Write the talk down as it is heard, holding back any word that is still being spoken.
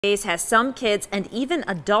Has some kids and even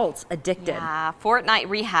adults addicted. Yeah, Fortnite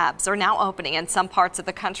rehabs are now opening in some parts of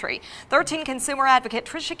the country. 13 consumer advocate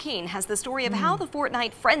Trisha Keene has the story of how the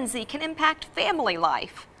Fortnite frenzy can impact family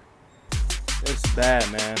life. It's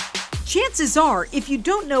bad, man. Chances are, if you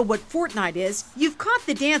don't know what Fortnite is, you've caught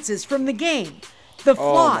the dances from the game. The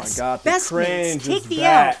floss, oh my God, the best mates, take the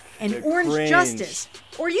back. L, and the orange cringe. justice.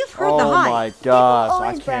 Or you've heard the Oh hype. my gosh, People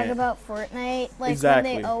always I brag can't. about Fortnite. Like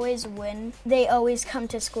Exactly. when they always win, they always come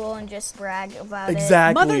to school and just brag about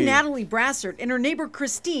Exactly. Mother Natalie Brassard and her neighbor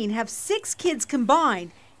Christine have 6 kids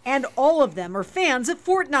combined, and all of them are fans of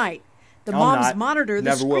Fortnite. The moms not. monitor the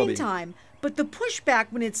Never will screen be. time, but the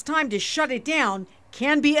pushback when it's time to shut it down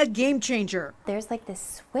can be a game changer. There's like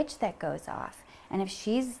this switch that goes off, and if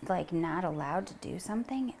she's like not allowed to do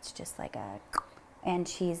something, it's just like and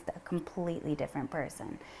she's a completely different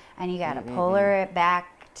person, and you got to pull her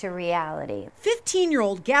back to reality.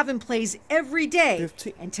 15-year-old Gavin plays every day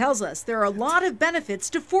and tells us there are a lot of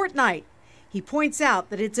benefits to Fortnite. He points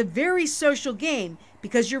out that it's a very social game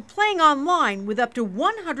because you're playing online with up to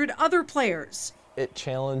 100 other players. It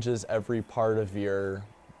challenges every part of your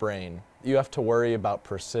brain. You have to worry about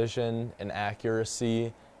precision and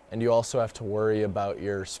accuracy, and you also have to worry about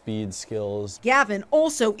your speed skills. Gavin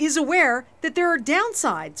also is aware that there are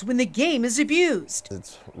downsides when the game is abused.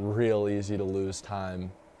 It's real easy to lose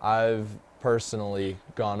time. I've personally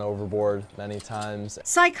gone overboard many times.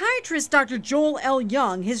 Psychiatrist Dr. Joel L.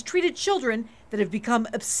 Young has treated children that have become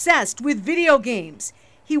obsessed with video games.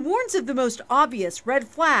 He warns of the most obvious red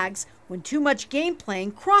flags when too much game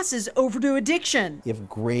playing crosses over to addiction. If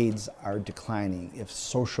grades are declining, if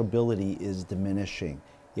sociability is diminishing,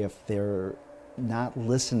 if they're not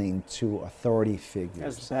listening to authority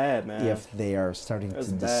figures, That's bad, man. if they are starting That's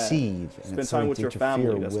to bad. deceive Spend and it's time starting with to your family.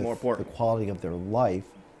 interfere That's with more important. the quality of their life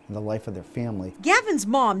and the life of their family. Gavin's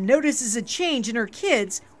mom notices a change in her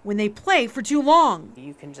kids when they play for too long.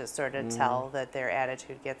 You can just sort of tell that their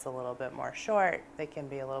attitude gets a little bit more short. They can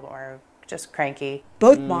be a little more just cranky.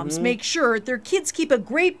 Both moms make sure their kids keep a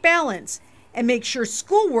great balance and make sure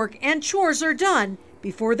schoolwork and chores are done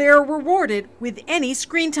before they are rewarded with any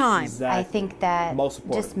screen time. Exactly. I think that Most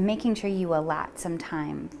important. just making sure you allot some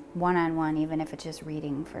time one-on-one, even if it's just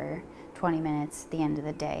reading for 20 minutes at the end of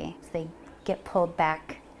the day, so they get pulled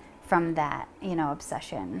back from that,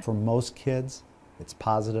 obsession. For most kids, it's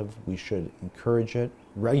positive. We should encourage it,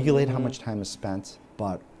 regulate how much time is spent,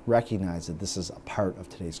 but recognize that this is a part of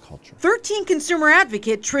today's culture. 13 consumer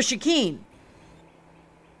advocate Trisha Keene.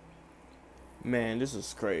 Man, this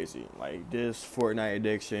is crazy. Like, this Fortnite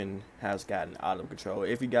addiction has gotten out of control.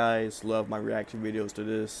 If you guys love my reaction videos to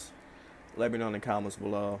this, let me know in the comments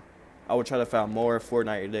below. I will try to find more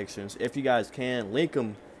Fortnite addictions. If you guys can, link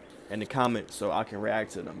them in the comments so I can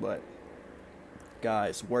react to them. But,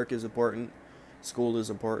 guys, work is important. School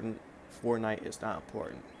is important. Fortnite is not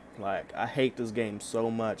important. Like, I hate this game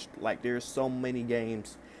so much. Like, there's so many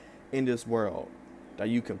games in this world that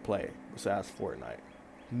you can play besides Fortnite.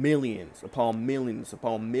 Millions upon millions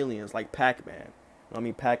upon millions, like Pac-Man. I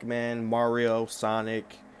mean, Pac-Man, Mario,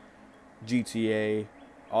 Sonic, GTA,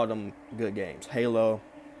 all them good games. Halo.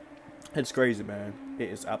 It's crazy, man. It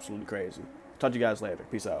is absolutely crazy. Talk to you guys later.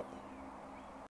 Peace out.